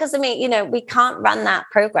now because of me. You know, we can't run that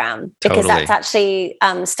program because Totally. that actually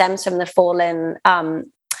stems from the fallen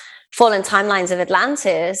timelines of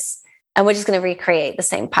Atlantis, and we're just going to recreate the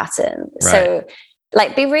same pattern. Right. So,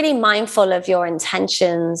 like, be really mindful of your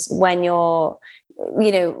intentions when you're,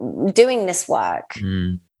 you know, doing this work,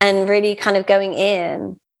 and really kind of going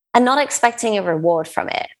in and not expecting a reward from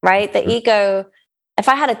it. Right? The ego. If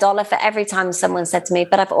I had $1 for every time someone said to me,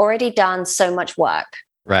 but I've already done so much work.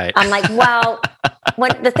 Right. I'm like, well,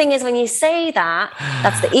 the thing is, when you say that,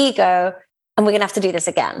 that's the ego, and we're going to have to do this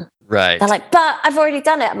again. Right. They're like, but I've already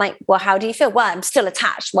done it. I'm like, well, how do you feel? Well, I'm still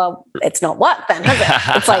attached. Well, it's not worked then, has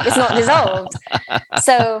it? It's like, it's not dissolved.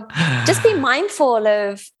 So just be mindful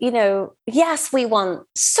of, you know, yes, we want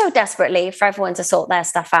so desperately for everyone to sort their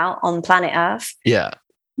stuff out on planet Earth. Yeah.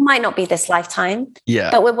 Might not be this lifetime. Yeah.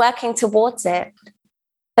 But we're working towards it.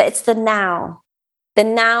 But it's the now. The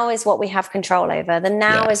now is what we have control over. The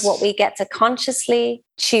now is what we get to consciously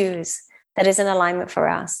choose that is in alignment for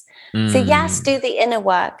us. So yes, do the inner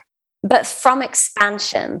work, but from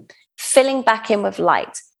expansion, filling back in with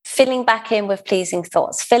light, filling back in with pleasing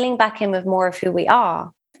thoughts, filling back in with more of who we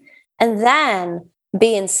are, and then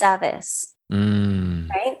be in service.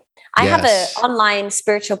 Right? I have an online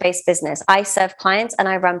spiritual based business. I serve clients and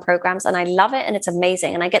I run programs, and I love it. And it's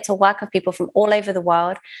amazing. And I get to work with people from all over the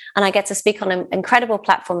world, and I get to speak on incredible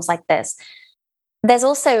platforms like this. There's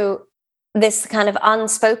also this kind of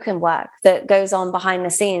unspoken work that goes on behind the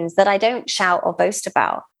scenes that I don't shout or boast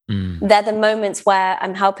about. They're the moments where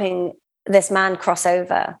I'm helping this man cross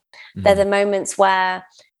over. They're the moments where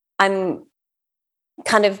I'm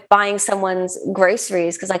kind of buying someone's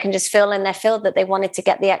groceries because I can just feel in their field that they wanted to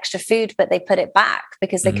get the extra food, but they put it back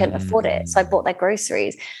because they couldn't afford it. So I bought their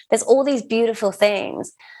groceries. There's all these beautiful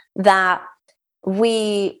things that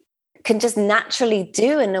we can just naturally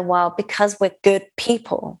do in the world because we're good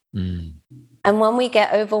people. And when we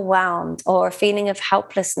get overwhelmed or a feeling of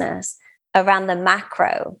helplessness around the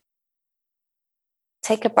macro,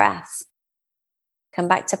 take a breath, come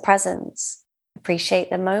back to presence, appreciate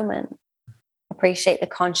the moment. Appreciate the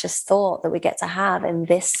conscious thought that we get to have in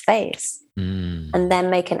this space, and then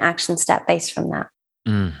make an action step based from that.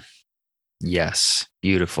 Yes.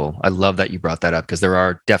 Beautiful. I love that you brought that up, because there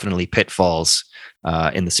are definitely pitfalls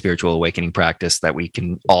in the spiritual awakening practice that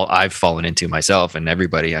I've fallen into myself, and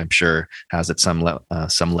everybody I'm sure has at some level.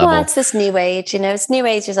 Well, it's this new age, you know, it's new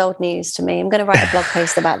age is old news to me. I'm going to write a blog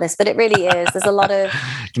post about this, but it really is. There's a lot of,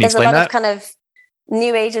 of kind of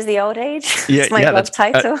new age is the old age. Yeah, it's my blog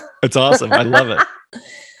title. It's awesome. I love it.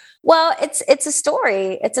 Well, it's a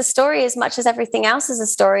story. It's a story as much as everything else is a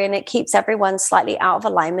story, and it keeps everyone slightly out of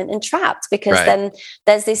alignment and trapped, because then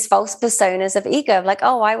there's these false personas of ego, of like,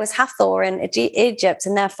 oh, I was Hathor in Egypt,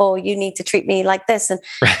 and therefore you need to treat me like this. And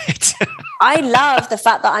I love the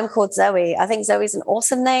fact that I'm called Zoe. I think Zoe's an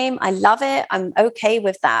awesome name. I love it. I'm okay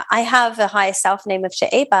with that. I have a higher self name of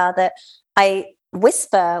She'eba that I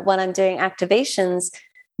whisper when I'm doing activations,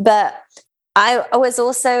 but I was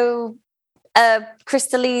also a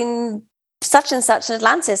crystalline such and such in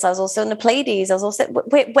Atlantis. I was also in the Pleiades. I was also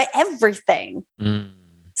we're everything.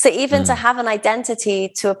 So even to have an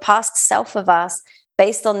identity to a past self of us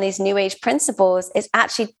based on these new age principles is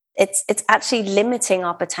actually it's actually limiting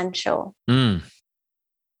our potential.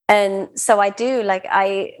 And so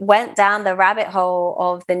I went down the rabbit hole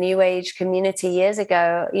of the new age community years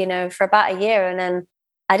ago, you know, for about a year. And then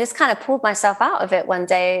I just kind of pulled myself out of it one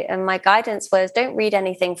day. And my guidance was, don't read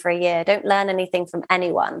anything for a year. Don't learn anything from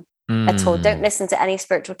anyone at all. Don't listen to any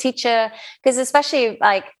spiritual teacher. Because especially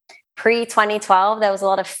like pre-2012, there was a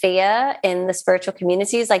lot of fear in the spiritual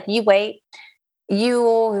communities. Like, you wait, you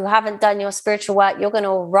all who haven't done your spiritual work, you're going to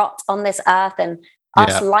rot on this earth, and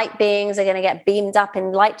us light beings are going to get beamed up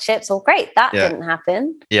in light ships. Well, great. That didn't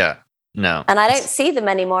happen. Yeah. No. And I don't see them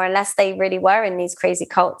anymore unless they really were in these crazy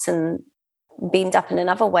cults and beamed up in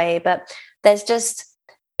another way. But there's just,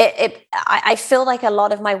 I feel like a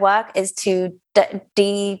lot of my work is to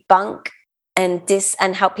debunk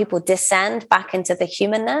and help people descend back into the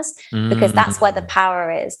humanness, because that's where the power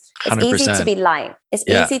is. It's 100%. easy to be light. It's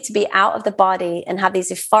easy to be out of the body and have these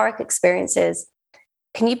euphoric experiences.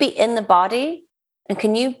 Can you be in the body? And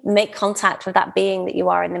can you make contact with that being that you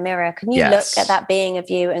are in the mirror? Can you look at that being of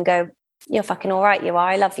you and go, you're fucking all right, you are.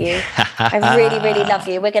 I love you. I really, really love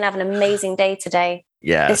you. We're going to have an amazing day today.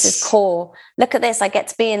 Yes. This is cool. Look at this. I get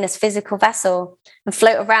to be in this physical vessel and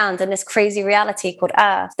float around in this crazy reality called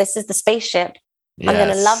Earth. This is the spaceship. Yes. I'm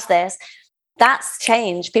going to love this. That's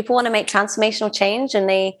change. People want to make transformational change, and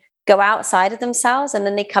they go outside of themselves and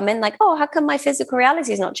then they come in like, oh, how come my physical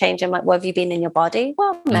reality is not changing? I'm like, well, have you been in your body?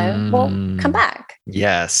 Well, no. Well, come back.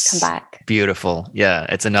 Yes. Come back. Beautiful. Yeah.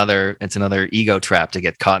 It's another ego trap to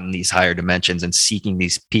get caught in these higher dimensions and seeking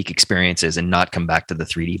these peak experiences and not come back to the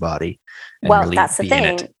 3D body. Well, really that's the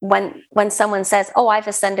thing. When someone says, oh, I've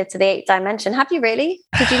ascended to the 8th dimension, have you really?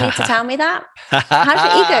 Did you need to tell me that? How's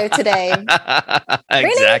your ego today? Really?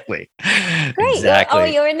 Exactly. Great.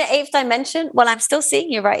 Exactly. You're in the 8th dimension? Well, I'm still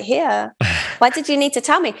seeing you right here. Why did you need to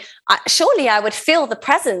tell me? Surely I would feel the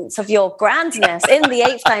presence of your grandness in the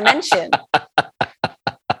 8th dimension.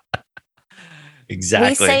 Exactly.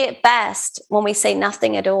 We say it best when we say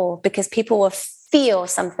nothing at all, because people will feel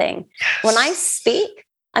something. Yes. When I speak,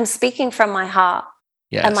 I'm speaking from my heart.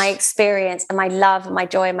 Yes. And my experience and my love and my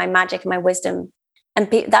joy and my magic and my wisdom. And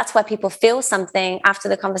that's why people feel something after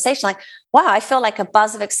the conversation. Like, wow, I feel like a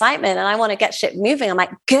buzz of excitement and I want to get shit moving. I'm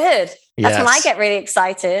like, good. That's when I get really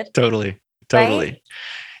excited. Totally. Right?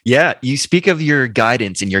 Yeah. You speak of your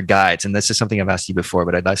guidance and your guides. And this is something I've asked you before,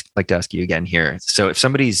 but I'd like to ask you again here. So if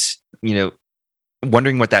somebody's,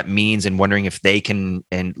 wondering what that means and wondering if they can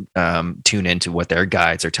tune into what their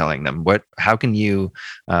guides are telling them, how can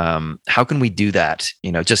we do that?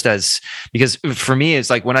 Because for me,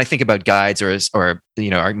 it's like when I think about guides or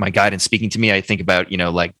my guidance speaking to me, I think about,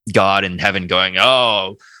 like God in heaven going,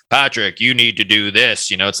 oh, Patrick, you need to do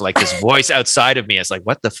this. It's like this voice outside of me. It's like,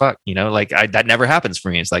 what the fuck? That never happens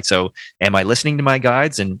for me. It's like, so am I listening to my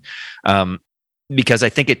guides? And because I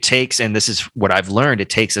think it takes, and this is what I've learned,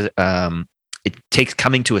 it takes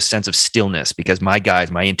coming to a sense of stillness, because my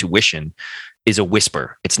guides, my intuition is a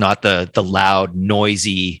whisper. It's not the loud,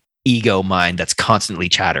 noisy ego mind that's constantly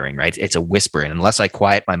chattering, right? It's a whisper. And unless I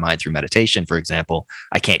quiet my mind through meditation, for example,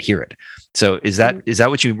 I can't hear it. So is that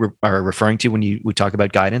what you are referring to when we talk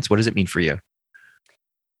about guidance? What does it mean for you?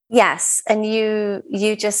 Yes. And you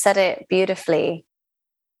just said it beautifully.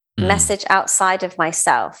 Message outside of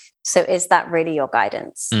myself. So is that really your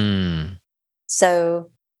guidance?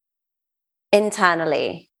 So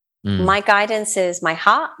internally, my guidance is my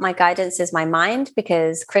heart, my guidance is my mind,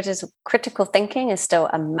 because critical thinking is still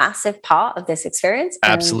a massive part of this experience.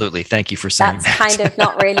 Absolutely. Thank you for saying that. That's kind of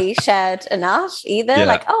not really shared enough either. Yeah.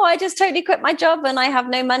 Like, oh, I just totally quit my job and I have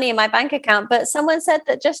no money in my bank account, but someone said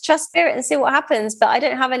that just trust spirit and see what happens, but I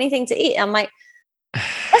don't have anything to eat. I'm like,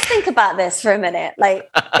 let's think about this for a minute. Like,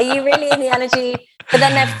 are you really in the energy? But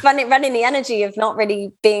then they're running the energy of not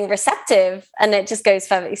really being receptive, and it just goes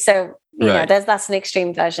further. So, that's an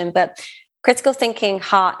extreme version. But critical thinking,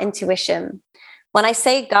 heart, intuition. When I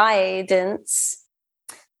say guidance,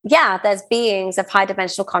 there's beings of high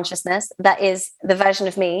dimensional consciousness. That is the version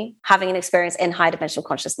of me having an experience in high dimensional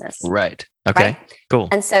consciousness. Right. Okay. Right? Cool.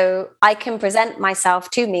 And so I can present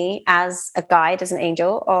myself to me as a guide, as an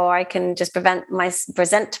angel, or I can just present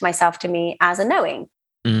myself to me as a knowing.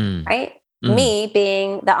 Right. Me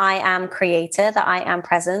being that I am creator, that I am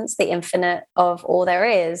presence, the infinite of all there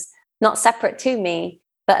is, not separate to me,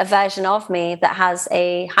 but a version of me that has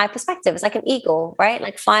a high perspective. It's like an eagle, right?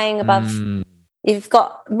 Like flying above. You've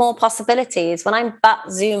got more possibilities. When I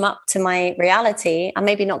zoom up to my reality, I'm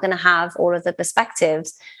maybe not going to have all of the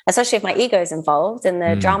perspectives, especially if my ego is involved in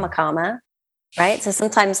the drama karma, right? So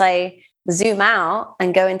sometimes I zoom out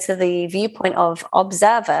and go into the viewpoint of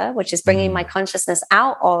observer, which is bringing my consciousness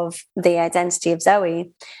out of the identity of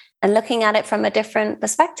Zoe and looking at it from a different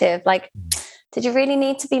perspective. Like, did you really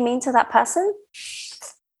need to be mean to that person?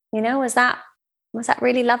 Was that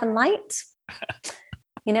really love and light?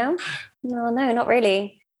 No, not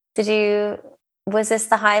really. Was this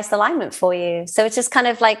the highest alignment for you? So it's just kind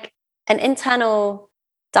of like an internal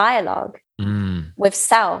dialogue with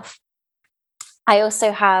self. I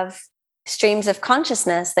also have streams of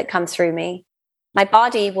consciousness that come through me. My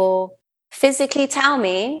body will physically tell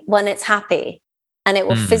me when it's happy, and it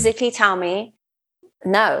will physically tell me,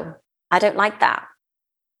 no, I don't like that.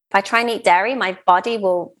 If I try and eat dairy, my body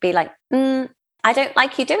will be like, I don't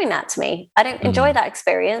like you doing that to me. I don't enjoy that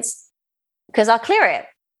experience, because I'll clear it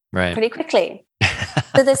pretty quickly.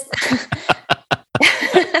 So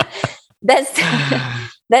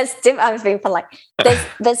I was being polite.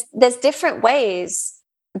 There's different ways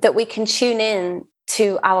that we can tune in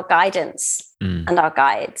to our guidance and our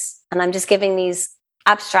guides. And I'm just giving these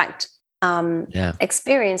abstract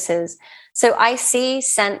experiences. So I see,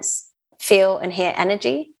 sense, feel, and hear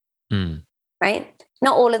energy, right?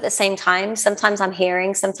 Not all at the same time. Sometimes I'm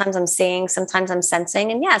hearing, sometimes I'm seeing, sometimes I'm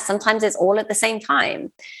sensing. And sometimes it's all at the same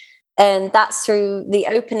time. And that's through the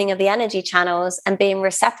opening of the energy channels and being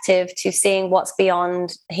receptive to seeing what's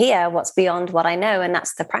beyond here, what's beyond what I know. And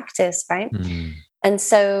that's the practice, right? And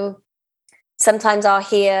so sometimes I'll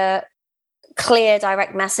hear clear,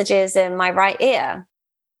 direct messages in my right ear,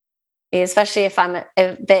 especially if I'm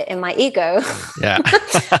a bit in my ego. Yeah.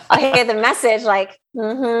 I hear the message like,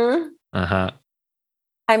 Uh-huh.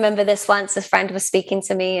 I remember this once, a friend was speaking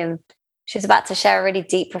to me and she was about to share a really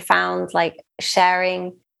deep, profound, like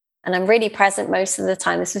sharing. And I'm really present most of the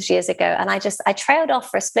time. This was years ago. And I trailed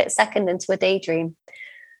off for a split second into a daydream.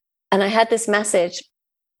 And I had this message,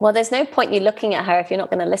 well, there's no point you looking at her if you're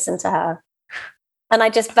not going to listen to her. And I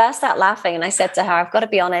just burst out laughing. And I said to her, I've got to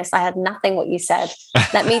be honest, I had nothing what you said.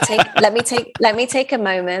 Let me take a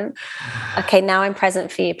moment. Okay, now I'm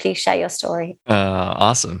present for you. Please share your story.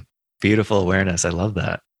 Awesome. Beautiful awareness. I love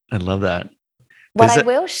that. What I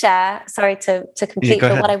will share, sorry to complete,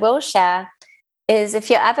 but what I will share is if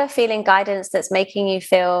you're ever feeling guidance that's making you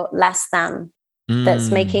feel less than, that's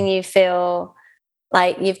making you feel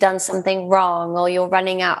like you've done something wrong or you're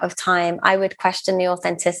running out of time, I would question the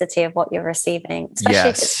authenticity of what you're receiving, especially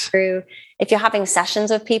if it's true. If you're having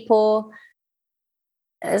sessions with people,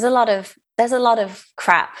 there's a lot of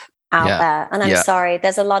crap out there. And I'm sorry,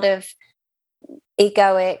 there's a lot of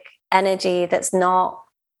egoic energy that's not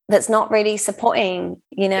really supporting,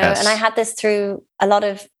 And I had this through a lot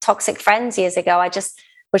of toxic friends years ago. I just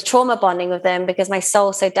was trauma bonding with them because my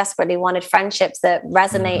soul so desperately wanted friendships that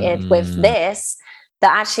resonated with this,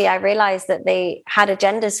 that actually I realized that they had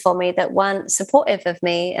agendas for me that weren't supportive of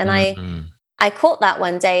me. And I caught that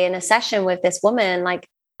one day in a session with this woman. Like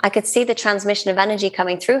I could see the transmission of energy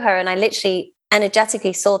coming through her. And I literally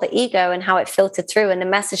energetically saw the ego and how it filtered through. And the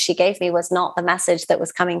message she gave me was not the message that was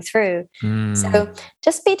coming through. So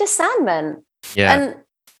just be discernment. Yeah. And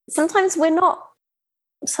sometimes don't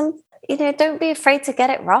be afraid to get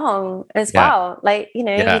it wrong as well. Like, you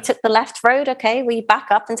took the left road. Okay, well, you back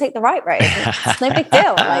up and take the right road. It's no big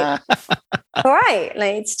deal. Like, all right,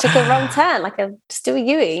 like just took a wrong turn. Like, just do a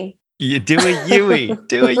Yui. You do a Yui.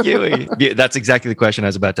 Do a Yui. Yeah, that's exactly the question I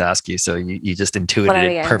was about to ask you. So you just intuited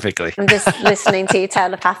it perfectly. I'm just listening to you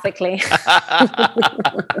telepathically.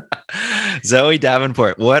 Zoe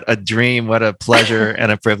Davenport, what a dream, what a pleasure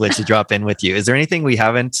and a privilege to drop in with you. Is there anything we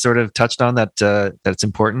haven't sort of touched on that's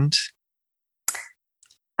important?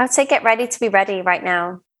 I would say get ready to be ready right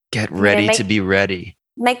now. Get ready to be ready.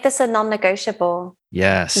 Make this a non-negotiable.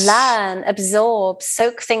 Yes. Learn, absorb,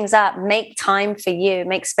 soak things up, make time for you,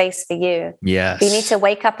 make space for you. Yes. If you need to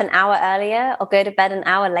wake up an hour earlier or go to bed an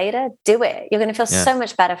hour later, do it. You're going to feel so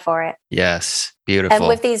much better for it. Yes. Beautiful. And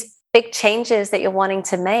with these big changes that you're wanting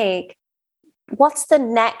to make, what's the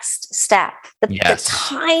next step? The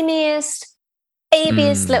tiniest,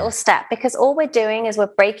 babiest little step, because all we're doing is we're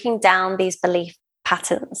breaking down these belief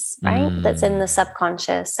patterns, right? That's in the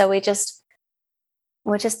subconscious. So we're just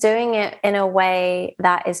doing it in a way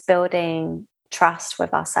that is building trust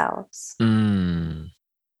with ourselves. And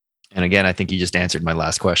again, I think you just answered my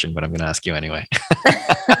last question, but I'm going to ask you anyway.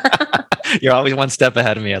 You're always one step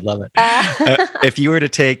ahead of me. I love it. If you were to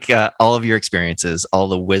take all of your experiences, all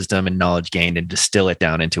the wisdom and knowledge gained, and distill it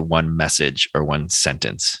down into one message or one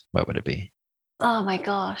sentence, what would it be? Oh my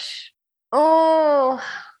gosh. Oh,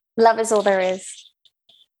 love is all there is.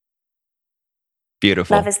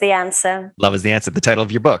 Beautiful. Love is the answer. Love is the answer. The title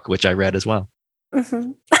of your book, which I read as well.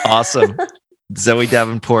 Mm-hmm. Awesome. Zoe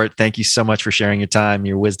Davenport, thank you so much for sharing your time,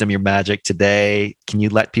 your wisdom, your magic today. Can you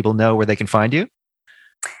let people know where they can find you?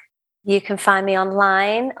 You can find me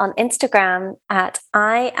online on Instagram at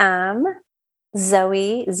I am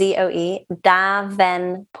Zoe, Zoe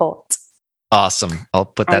Davenport. Awesome. I'll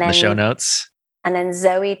put that in the show notes. And then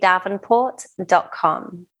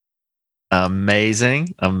zoedavenport.com.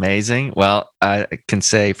 Amazing. Well, I can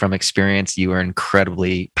say from experience, you are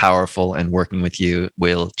incredibly powerful, and working with you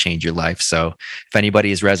will change your life. So if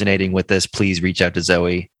anybody is resonating with this, please reach out to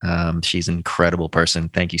Zoe. She's an incredible person.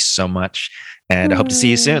 Thank you so much. And I hope to see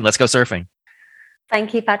you soon. Let's go surfing.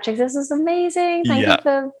 Thank you, Patrick. This is amazing. Thank you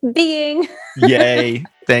for being. Yay.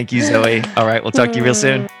 Thank you, Zoe. All right. We'll talk to you real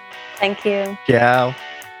soon. Thank you. Ciao.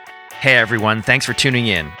 Hey everyone, thanks for tuning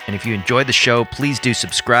in. And if you enjoyed the show, please do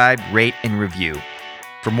subscribe, rate, and review.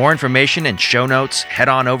 For more information and show notes, head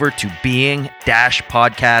on over to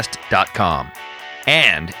being-podcast.com.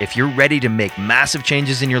 And if you're ready to make massive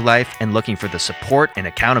changes in your life and looking for the support and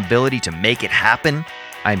accountability to make it happen,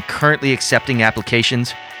 I'm currently accepting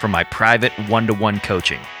applications for my private one-to-one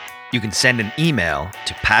coaching. You can send an email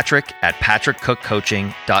to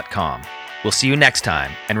patrick@patrickcookcoaching.com. We'll see you next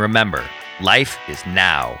time. And remember, life is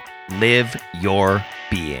now. Live your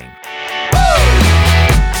being.